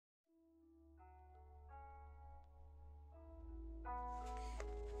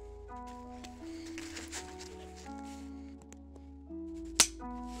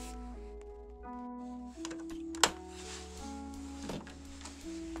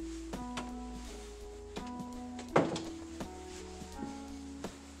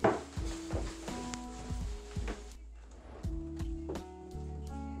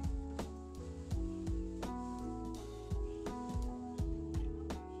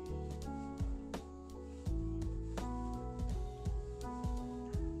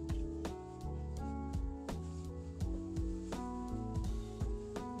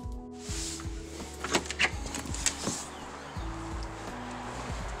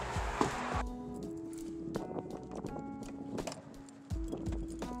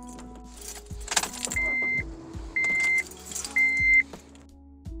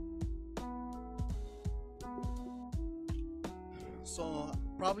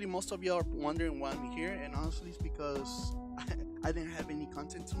probably most of you are wondering why I'm here, and honestly, it's because I didn't have any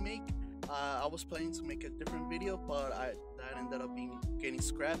content to make. I was planning to make a different video, but that ended up getting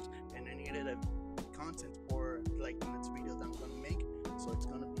scrapped, and I needed a content for like the next video that I'm gonna make. So it's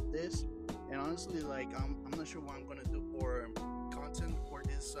gonna be this. And honestly, like I'm not sure what I'm gonna do for content for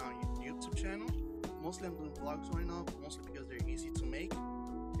this YouTube channel. Mostly I'm doing vlogs right now, mostly because they're easy to make,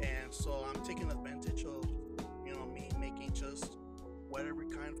 and so I'm taking advantage of me making just whatever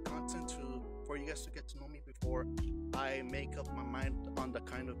kind of content for you guys to get to know me before I make up my mind on the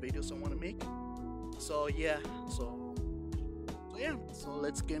kind of videos I want to make. So yeah, so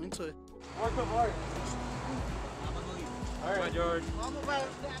let's get into it. Work up hard. All right, George.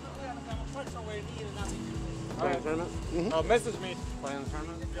 All right, tournament. Message me. Playing the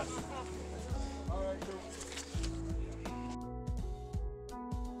tournament. Yes. All right, cool.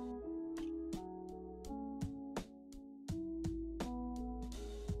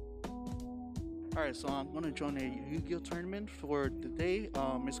 Alright, so I'm gonna join a Yu-Gi-Oh tournament for the day.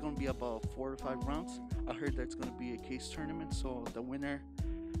 It's gonna be about 4 or 5 rounds. I heard that's gonna be a case tournament, so the winner,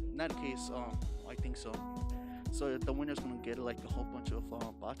 not a case, I think so. So the winner's gonna get like a whole bunch of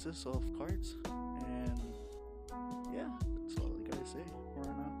boxes of cards, and yeah, that's all I gotta say for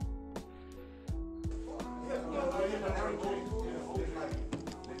right now.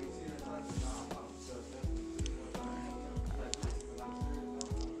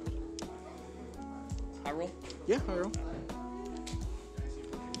 I roll? Yeah, I roll.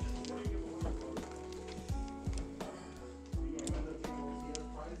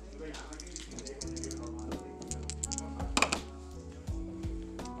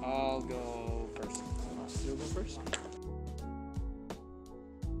 I'll go first. You'll go first.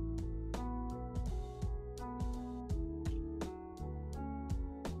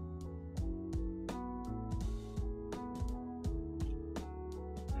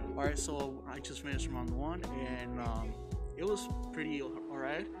 Alright, so I just finished round 1, and it was pretty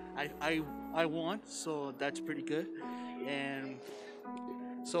alright. I won, so that's pretty good. And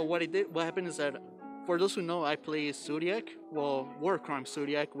so what happened is that, for those who know, I play Zodiac, well, Warcrime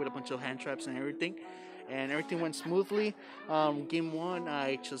Zodiac, with a bunch of hand traps and everything went smoothly. Game 1,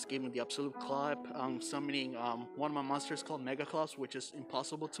 I just gave him the absolute clap, summoning one of my monsters called Mega Claws, which is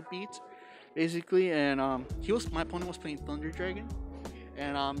impossible to beat, basically. And my opponent was playing Thunder Dragon.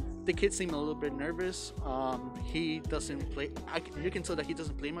 And the kid seemed a little bit nervous. He doesn't play. You can tell that he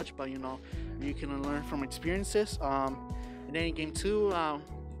doesn't play much, but you can learn from experiences. And then in game two,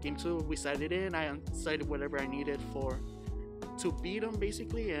 we sided in. I decided whatever I needed to beat him,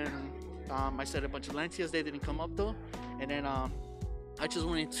 basically. And I said a bunch of Lancias. They didn't come up though. And then I just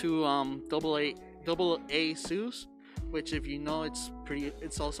went into double A Zeus, which, if you know,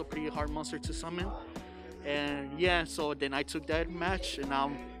 it's also pretty hard monster to summon. And yeah, so then I took that match, and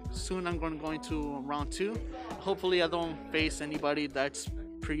now soon I'm going to go into round 2. Hopefully I don't face anybody that's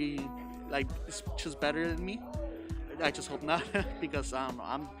pretty, like, it's just better than me. I just hope not, because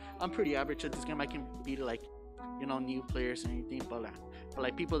I'm pretty average at this game. I can beat like new players and anything, but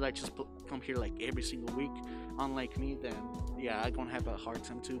like people that just come here like every single week, unlike me, then yeah, I'm gonna have a hard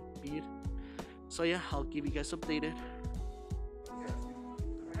time to beat. So yeah, I'll keep you guys updated.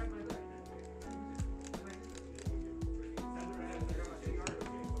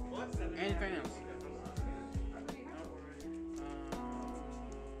 Anything else?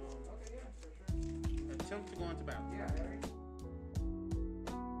 Attempt to go into battle.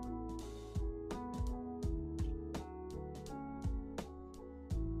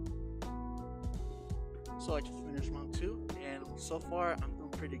 So I just finished round 2, and so far I'm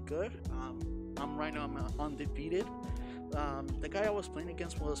doing pretty good. Right now I'm undefeated. The guy I was playing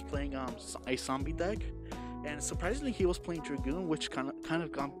against was playing a zombie deck, and surprisingly he was playing Dragoon, which kind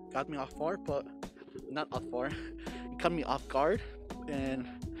of got me off guard, but not off guard. It caught me off guard,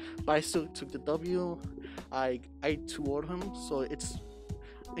 but I still took the W. I 2-0'd him, so it's,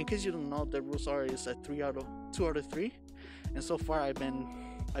 in case you don't know, the rules is a 2 out of 3, and so far I've been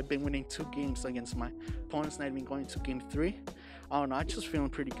winning 2 games against my opponents, not even going to game 3. I don't know, I'm just feeling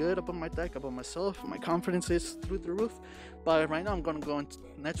pretty good about my deck, about myself. My confidence is through the roof. But right now I'm gonna go into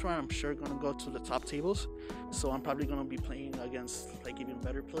next round. I'm sure gonna go to the top tables, so I'm probably gonna be playing against like even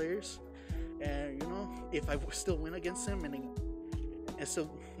better players. And if I still win against him and then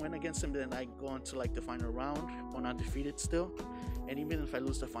I go into like the final round when I'm defeated still. And even if I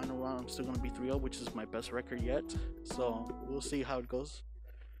lose the final round, I'm still gonna be 3-0, which is my best record yet. So we'll see how it goes.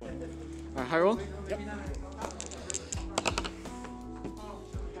 High roll? Yep.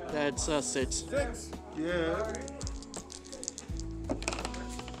 That's 6. Yeah.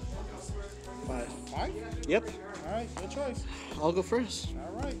 5. 5? Yep. All right, good choice. I'll go first.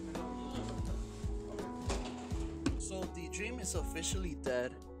 All right. So the dream is officially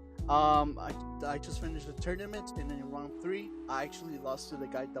dead. I just finished the tournament, and in round 3, I actually lost to the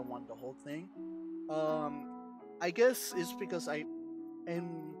guy that won the whole thing. I guess it's because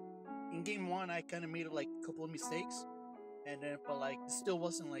in game 1 I kind of made like a couple of mistakes, and then but like it still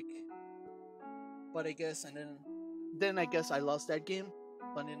wasn't like. But I guess then I guess I lost that game.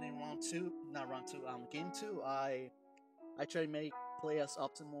 But then in game 2, I try to play as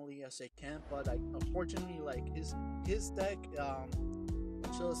optimally as I can, but unfortunately like his deck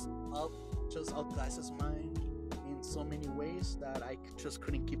just outclasses mine in so many ways that I just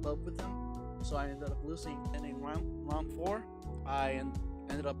couldn't keep up with him. So I ended up losing. And in round 4, I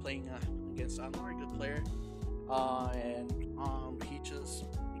ended up playing against another good player, and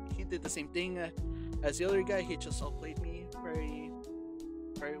he did the same thing as the other guy. He just outplayed me very,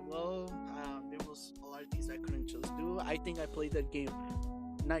 very well. There was a lot of things I couldn't just do. I think I played that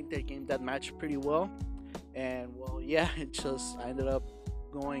match pretty well, and well, yeah, I ended up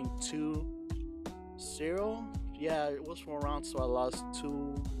going 2-0. Yeah, it was 4 rounds, so I lost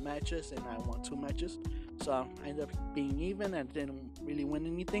 2 matches and I won 2 matches. So I ended up being even and didn't really win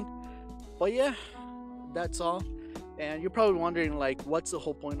anything. But yeah, that's all. And you're probably wondering, like, what's the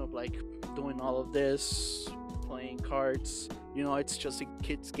whole point of like doing all of this, playing cards? You know, it's just a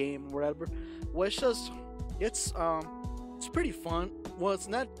kid's game, or whatever. Well, it's pretty fun. Well, it's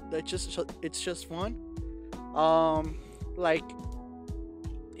not that it's just fun. Like,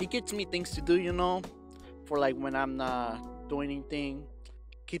 it gets me things to do, you know, for like when I'm not doing anything.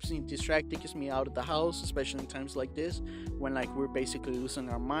 Keeps me distracted, keeps me out of the house, especially in times like this when like we're basically losing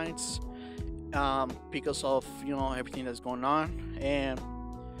our minds because of, you know, everything that's going on. And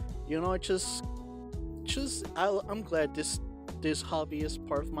you know, I'm glad this hobby is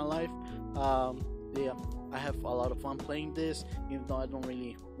part of my life. Yeah, I have a lot of fun playing this, even though I don't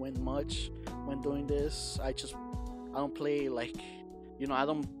really win much when doing this. I don't play like, you know, I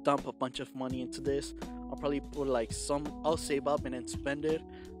don't dump a bunch of money into this. I'll probably put like I'll save up and then spend it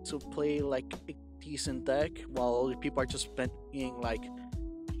to play like a decent deck, while other people are just spending like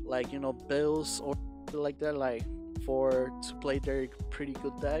you know, bills or like that, like to play their pretty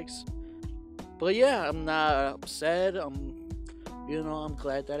good decks. But yeah, I'm not upset. You know, I'm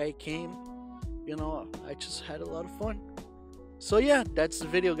glad that I came. You know, I just had a lot of fun. So yeah, that's the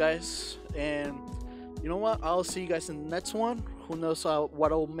video, guys. And you know what? I'll see you guys in the next one. Who knows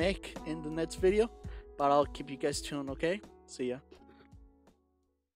what I'll make in the next video, but I'll keep you guys tuned, okay? See ya.